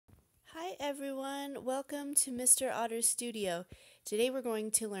Hi everyone, welcome to Mr. Otter's Studio. Today we're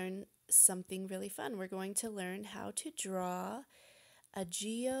going to learn something really fun. We're going to learn how to draw a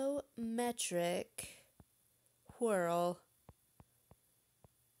geometric whirl.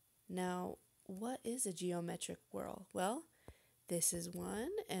 Now, what is a geometric whirl? Well, this is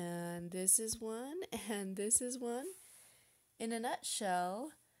one, and this is one, and this is one. In a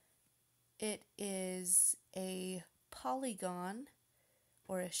nutshell, it is a polygon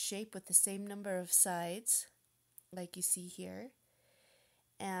or a shape with the same number of sides, like you see here,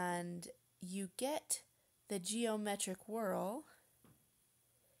 and you get the geometric whirl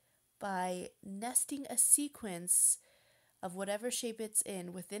by nesting a sequence of whatever shape it's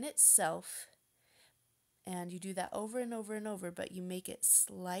in within itself, and you do that over and over and over, but you make it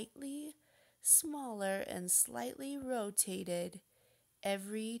slightly smaller and slightly rotated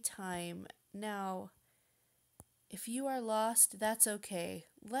every time. Now, if you are lost, that's okay.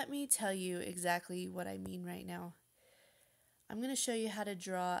 Let me tell you exactly what I mean right now. I'm going to show you how to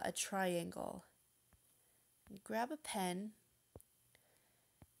draw a triangle. Grab a pen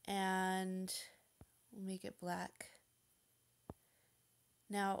and we'll make it black.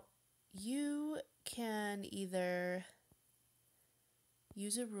 Now, you can either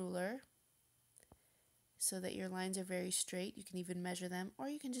use a ruler so that your lines are very straight. You can even measure them, or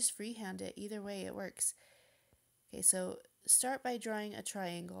you can just freehand it. Either way, it works. Okay, so start by drawing a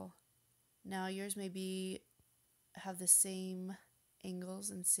triangle. Now yours may have the same angles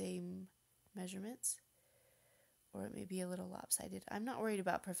and same measurements, or it may be a little lopsided. I'm not worried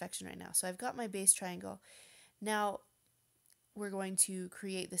about perfection right now. So I've got my base triangle. Now we're going to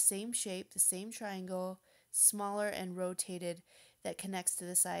create the same shape, the same triangle, smaller and rotated, that connects to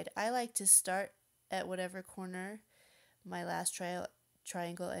the side. I like to start at whatever corner my last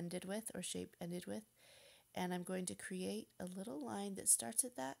triangle ended with, or shape ended with. And I'm going to create a little line that starts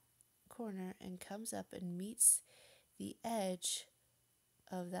at that corner and comes up and meets the edge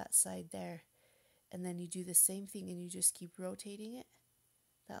of that side there. And then you do the same thing and you just keep rotating it.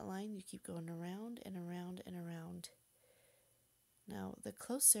 That line, you keep going around and around and around. Now, the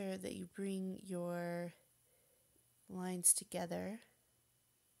closer that you bring your lines together,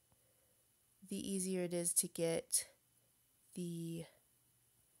 the easier it is to get the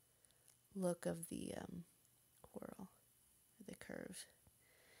look of the whirl, the curve.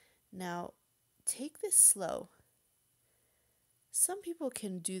 Now, take this slow. Some people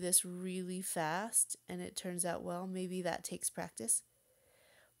can do this really fast and it turns out well. Maybe that takes practice.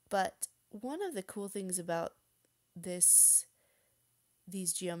 But one of the cool things about these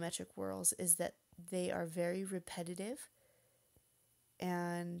geometric whirls is that they are very repetitive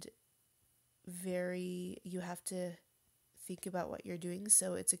and you have to think about what you're doing.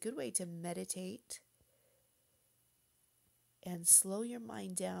 So it's a good way to meditate and slow your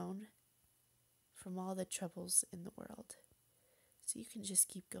mind down from all the troubles in the world. So you can just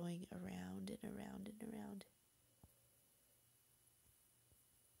keep going around and around and around.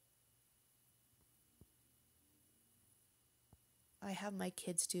 I have my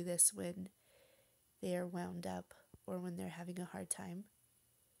kids do this when they are wound up or when they're having a hard time.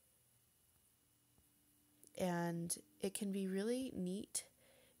 And it can be really neat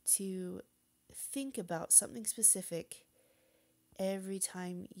to think about something specific every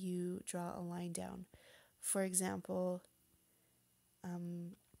time you draw a line down. For example,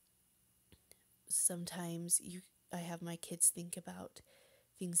 sometimes I have my kids think about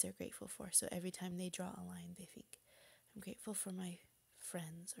things they're grateful for. So every time they draw a line, they think, I'm grateful for my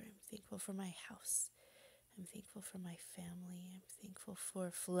friends, or I'm thankful for my house. I'm thankful for my family. I'm thankful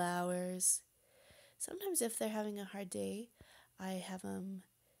for flowers. Sometimes if they're having a hard day, I have them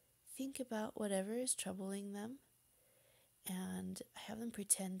think about whatever is troubling them, and I have them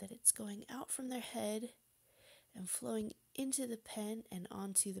pretend that it's going out from their head and flowing into the pen and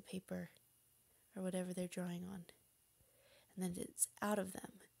onto the paper or whatever they're drawing on. And then it's out of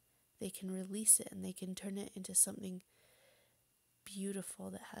them. They can release it and they can turn it into something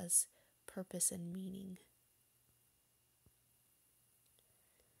beautiful that has purpose and meaning.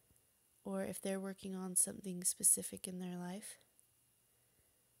 Or if they're working on something specific in their life,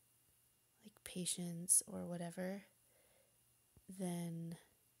 like patience or whatever, then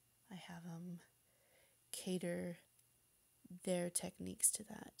I have them cater their techniques to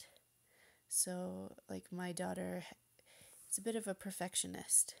that. So, like my daughter is a bit of a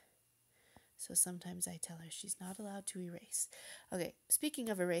perfectionist. So sometimes I tell her she's not allowed to erase. Okay, speaking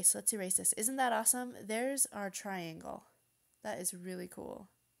of erase, let's erase this. Isn't that awesome? There's our triangle. That is really cool.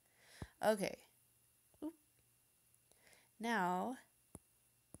 Okay. Oop. Now,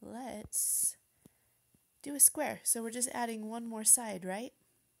 let's do a square. So we're just adding one more side, right?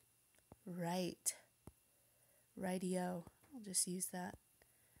 right. Rightio. I'll just use that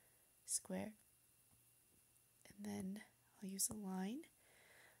square. And then I'll use a line.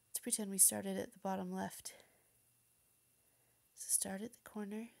 Let's pretend we started at the bottom left. So start at the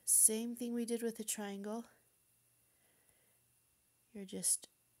corner. Same thing we did with the triangle. You're just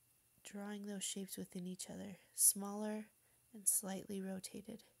drawing those shapes within each other. Smaller and slightly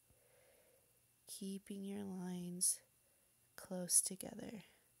rotated. Keeping your lines close together.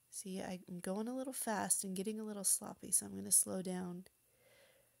 See, I'm going a little fast and getting a little sloppy, so I'm going to slow down.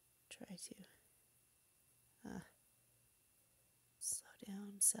 Try to. Slow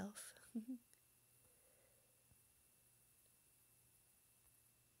down, self.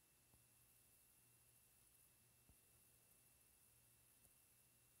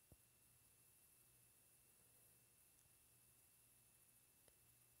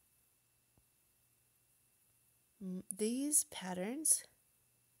 These patterns,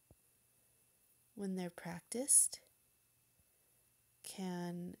 when they're practiced,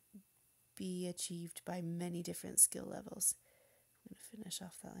 can be achieved by many different skill levels. I'm going to finish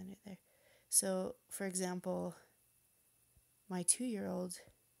off that line right there. So, for example, my 2-year-old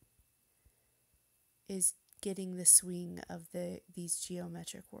is getting the swing of these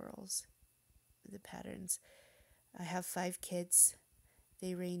geometric whirls, the patterns. I have 5 kids.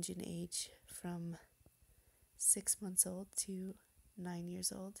 They range in age from 6 months old to 9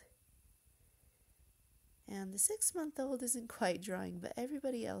 years old. And the 6-month-old isn't quite drawing, but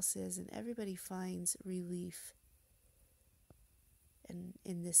everybody else is, and everybody finds relief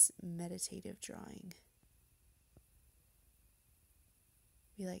in this meditative drawing.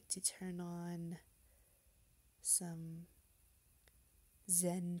 We like to turn on some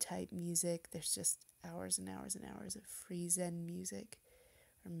Zen type music. There's just hours and hours and hours of free Zen music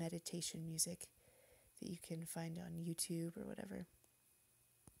or meditation music that you can find on YouTube or whatever.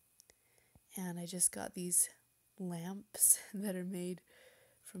 And I just got these lamps that are made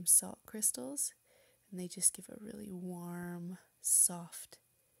from salt crystals, and they just give a really warm, soft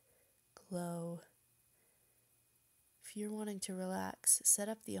glow. If you're wanting to relax, set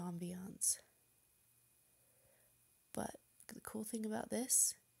up the ambiance. But the cool thing about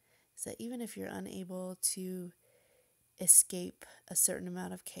this is that even if you're unable to escape a certain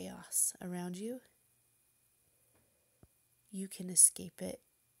amount of chaos around you, you can escape it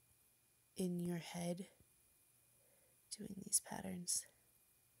in your head doing these patterns.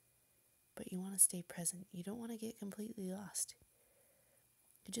 But you want to stay present. You don't want to get completely lost.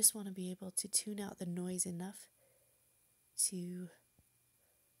 You just want to be able to tune out the noise enough to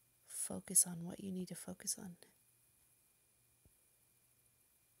focus on what you need to focus on.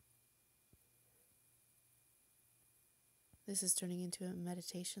 This is turning into a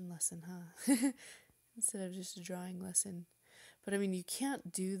meditation lesson, huh? Instead of just a drawing lesson. But I mean, you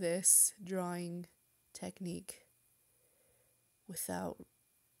can't do this drawing technique without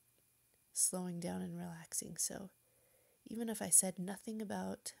slowing down and relaxing. So even if I said nothing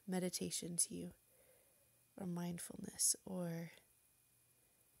about meditation to you, or mindfulness, or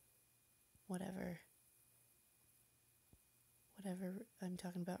whatever I'm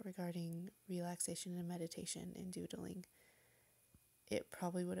talking about regarding relaxation and meditation and doodling, it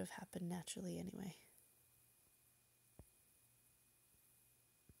probably would have happened naturally anyway.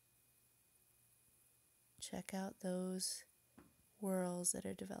 Check out those whirls that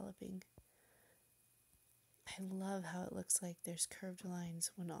are developing. I love how it looks like there's curved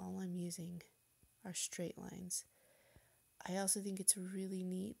lines when all I'm using are straight lines. I also think it's really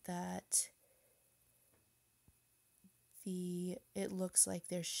neat that it looks like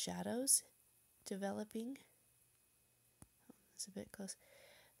there's shadows developing. Oh, that's a bit close.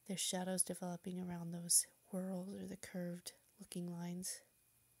 There's shadows developing around those whirls or the curved looking lines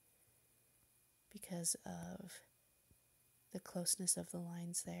because of the closeness of the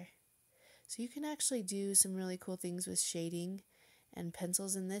lines there. So you can actually do some really cool things with shading and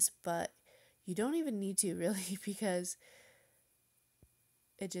pencils in this, but you don't even need to really because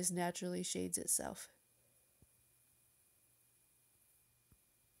it just naturally shades itself.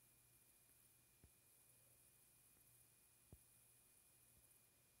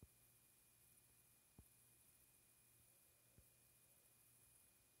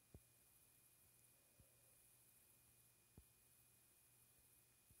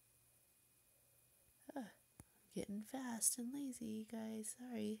 Getting fast and lazy, guys.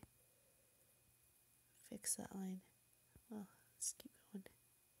 Sorry. Fix that line. Well, let's keep going.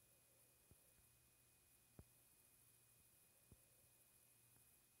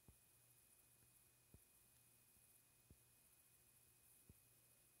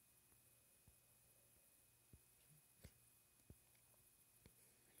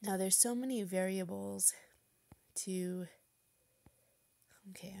 Now there's so many variables to,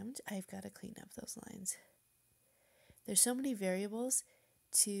 okay, I've got to clean up those lines. There's so many variables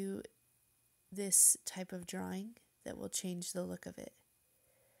to this type of drawing that will change the look of it.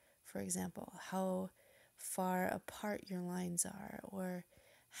 For example, how far apart your lines are, or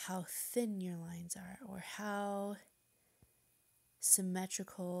how thin your lines are, or how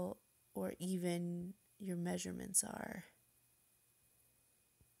symmetrical or even your measurements are.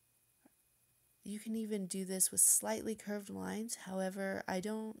 You can even do this with slightly curved lines. However, I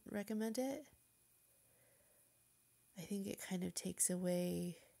don't recommend it. I think it kind of takes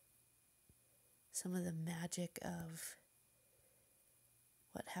away some of the magic of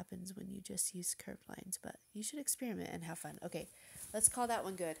what happens when you just use curved lines, but you should experiment and have fun. Okay, let's call that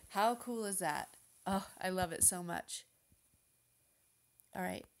one good. How cool is that? Oh, I love it so much. All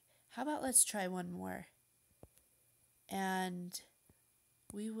right, how about let's try one more? And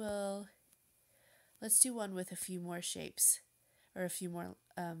let's do one with a few more shapes, or a few more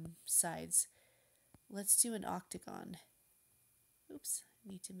sides. Let's do an octagon. Oops, I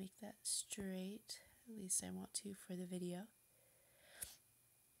need to make that straight. At least I want to for the video.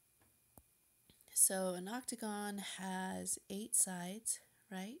 So an octagon has 8 sides,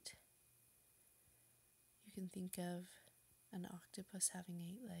 right? You can think of an octopus having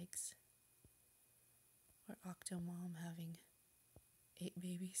 8 legs, or Octomom having 8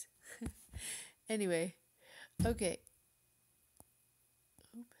 babies. Anyway, okay.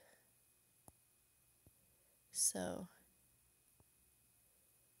 Oop. So,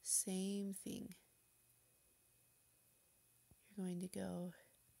 same thing. You're going to go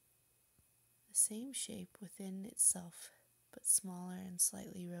the same shape within itself, but smaller and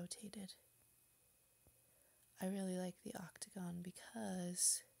slightly rotated. I really like the octagon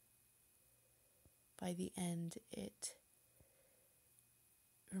because by the end it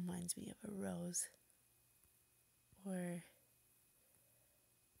reminds me of a rose or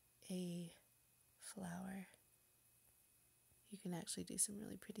a flower. You can actually do some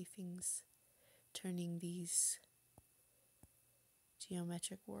really pretty things turning these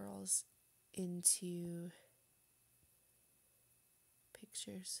geometric whirls into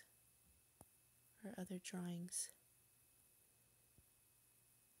pictures or other drawings.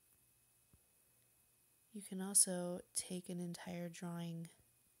 You can also take an entire drawing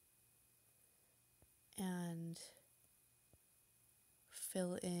and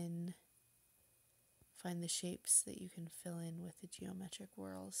find the shapes that you can fill in with the geometric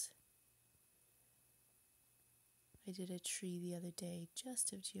whirls. I did a tree the other day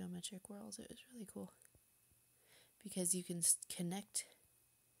just of geometric whirls. It was really cool because you can connect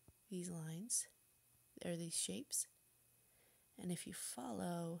these lines or these shapes, and if you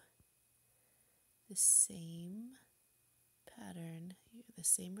follow the same pattern, the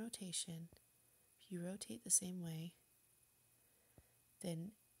same rotation, if you rotate the same way,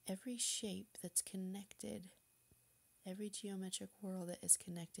 then every shape that's connected, every geometric whirl that is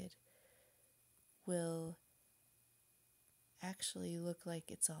connected will actually look like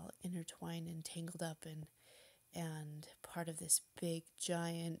it's all intertwined and tangled up and part of this big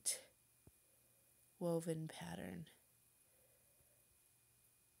giant woven pattern.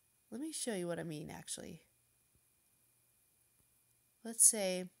 Let me show you what I mean actually. Let's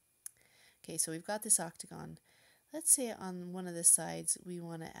say, okay, so we've got this octagon. Let's say on one of the sides we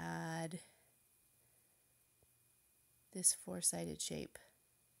want to add this 4-sided shape.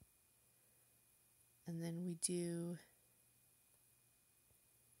 And then we do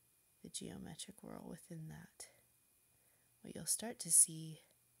the geometric whirl within that. What you'll start to see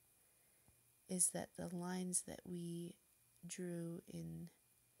is that the lines that we drew in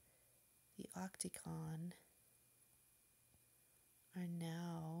the octagon are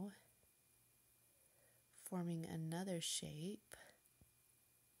now forming another shape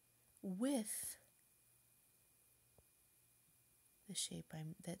with the shape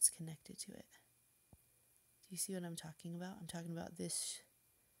that's connected to it. Do you see what I'm talking about? I'm talking about this.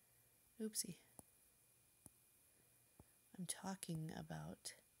 Oopsie. I'm talking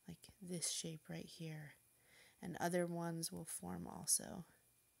about like this shape right here, and other ones will form also.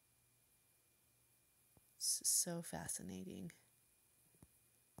 It's so fascinating.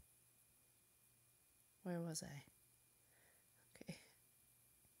 Where was I? Okay.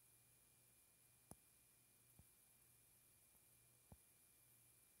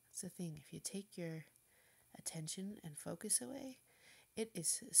 That's the thing. If you take your attention and focus away, it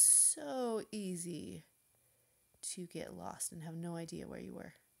is so easy to get lost and have no idea where you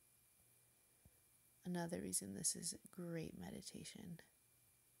were. Another reason this is great meditation,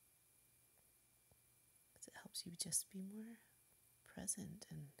 because it helps you just be more present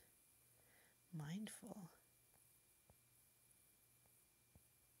and mindful.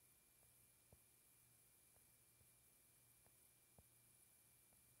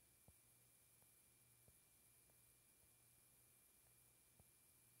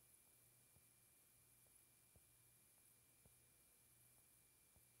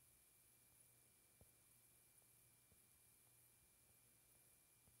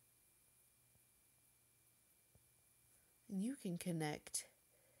 And you can connect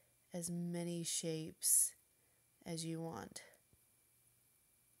as many shapes as you want.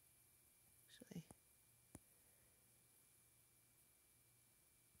 Actually,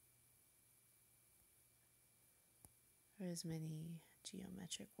 or as many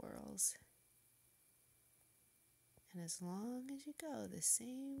geometric whirls. And as long as you go the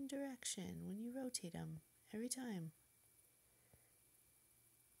same direction when you rotate them every time,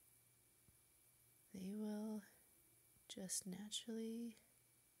 they will just naturally,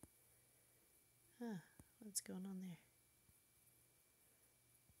 what's going on there?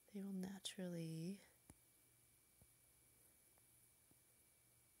 They will naturally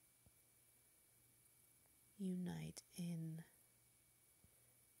unite in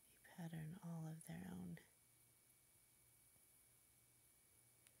a pattern all of their own.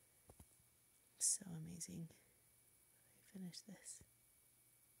 So amazing. I finish this.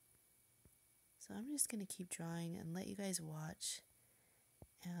 So I'm just going to keep drawing and let you guys watch.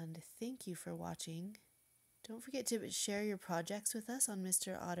 And thank you for watching. Don't forget to share your projects with us on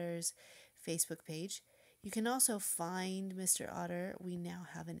Mr. Otter's Facebook page. You can also find Mr. Otter. We now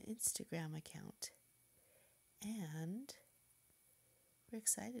have an Instagram account. And we're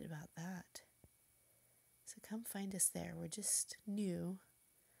excited about that. So come find us there. We're just new,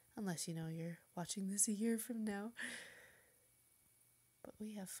 unless you're watching this a year from now. But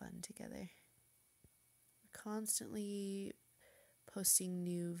we have fun together. We're constantly posting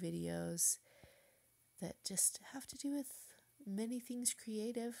new videos that just have to do with many things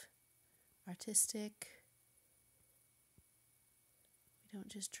creative, artistic. We don't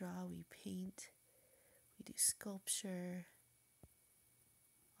just draw, we paint, we do sculpture,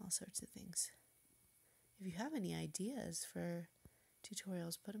 all sorts of things. If you have any ideas for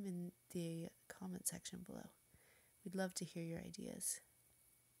tutorials, put them in the comment section below. We'd love to hear your ideas.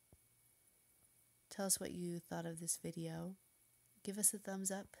 Tell us what you thought of this video. Give us a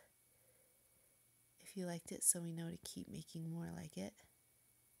thumbs up if you liked it so we know to keep making more like it.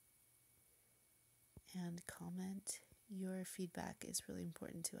 And comment. Your feedback is really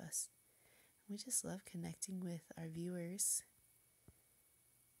important to us. We just love connecting with our viewers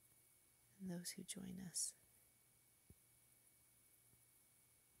and those who join us.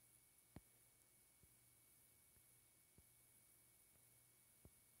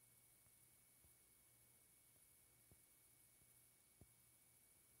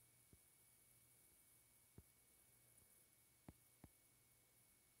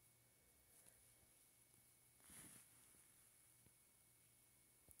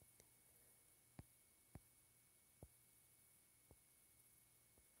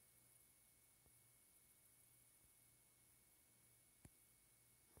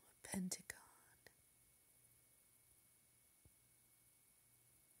 Pentagon.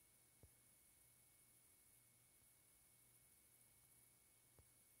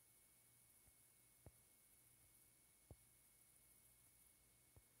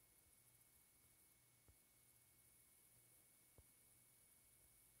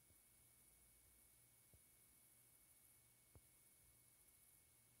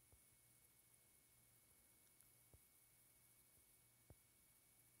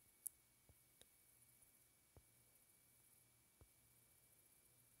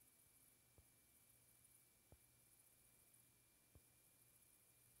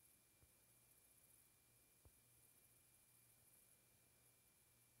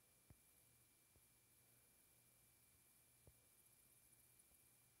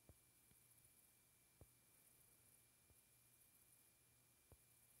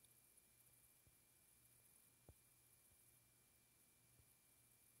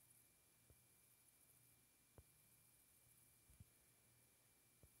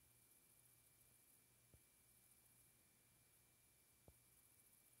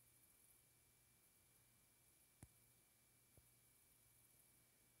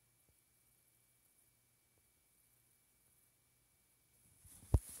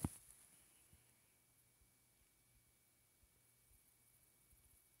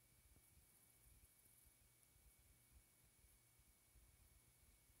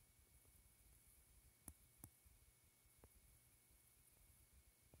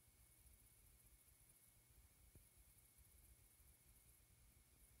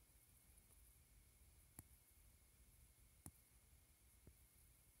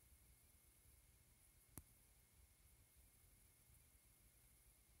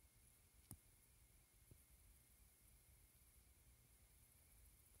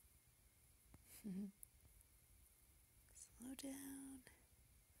 Slow down.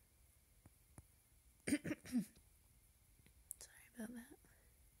 Sorry about that.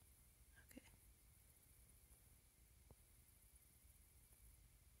 Okay.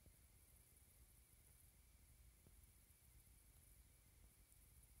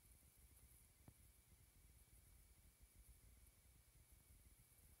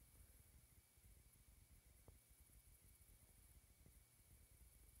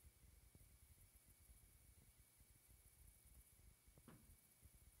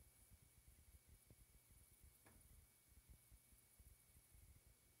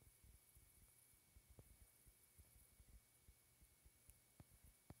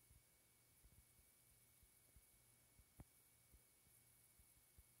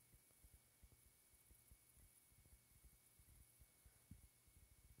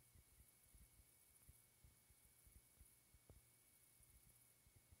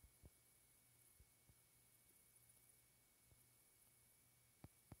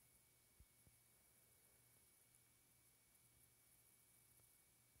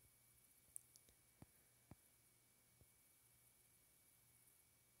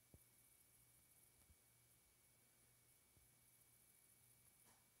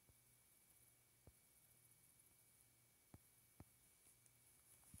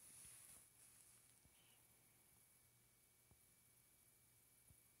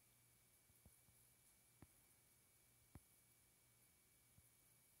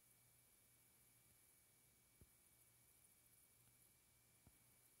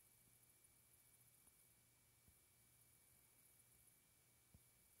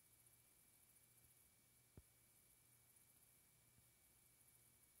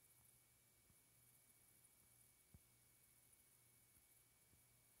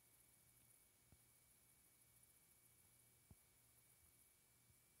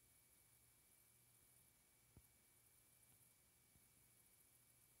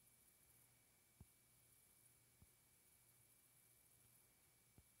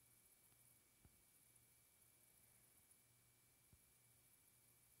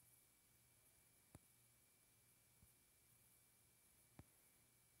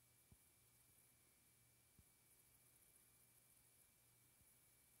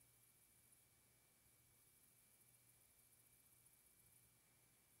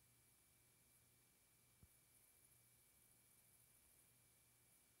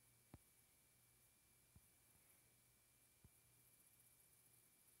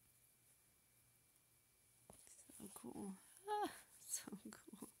 So cool. Ah, so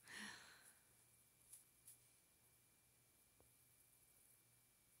cool.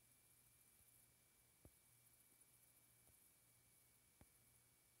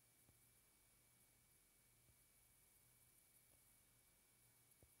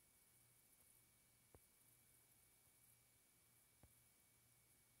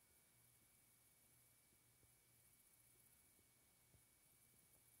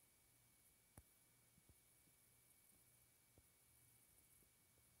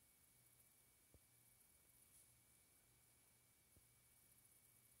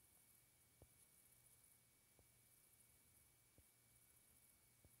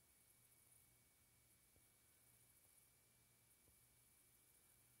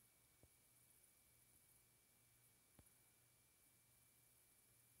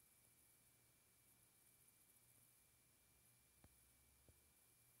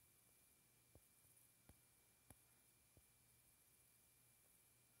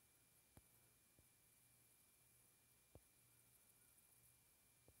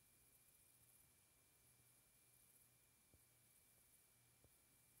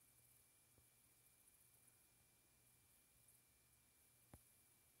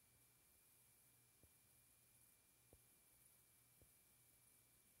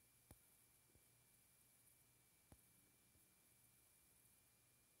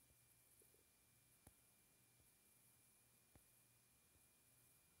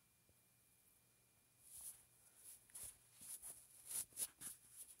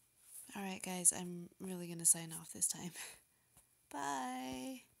 All right, guys, I'm really going to sign off this time.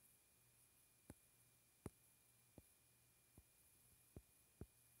 Bye.